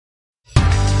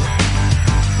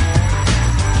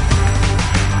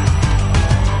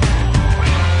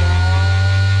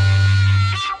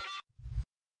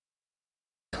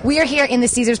We are here in the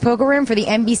Caesars Poker Room for the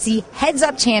NBC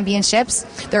Heads-Up Championships.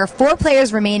 There are 4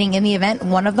 players remaining in the event.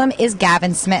 One of them is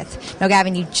Gavin Smith. Now,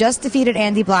 Gavin, you just defeated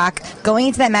Andy Bloch. Going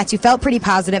into that match, you felt pretty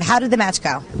positive. How did the match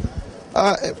go?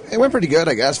 It went pretty good,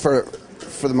 I guess, for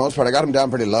the most part. I got him down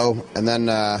pretty low, and then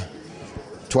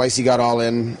twice he got all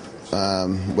in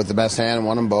with the best hand and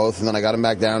won them both, and then I got him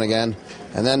back down again.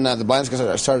 And then the blinds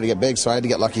started to get big, so I had to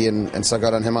get lucky and suck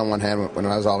out on him on one hand when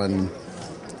I was all in.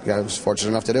 Yeah, I was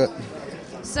fortunate enough to do it.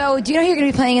 So, do you know who you're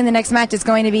going to be playing in the next match? It's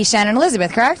going to be Shannon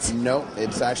Elizabeth, correct? No,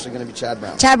 it's actually going to be Chad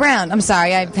Brown. Chad Brown. I'm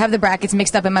sorry, I have the brackets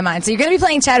mixed up in my mind. So you're going to be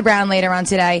playing Chad Brown later on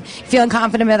today. Feeling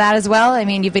confident about that as well? I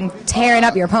mean, you've been tearing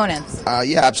up your opponents.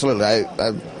 Yeah, absolutely.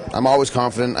 I'm always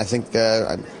confident. I think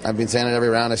I've been saying it every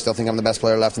round. I still think I'm the best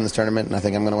player left in this tournament, and I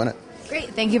think I'm going to win it.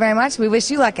 Great. Thank you very much. We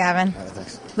wish you luck, Gavin. All right,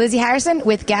 thanks. Lizzie Harrison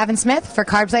with Gavin Smith for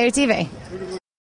Card Player TV.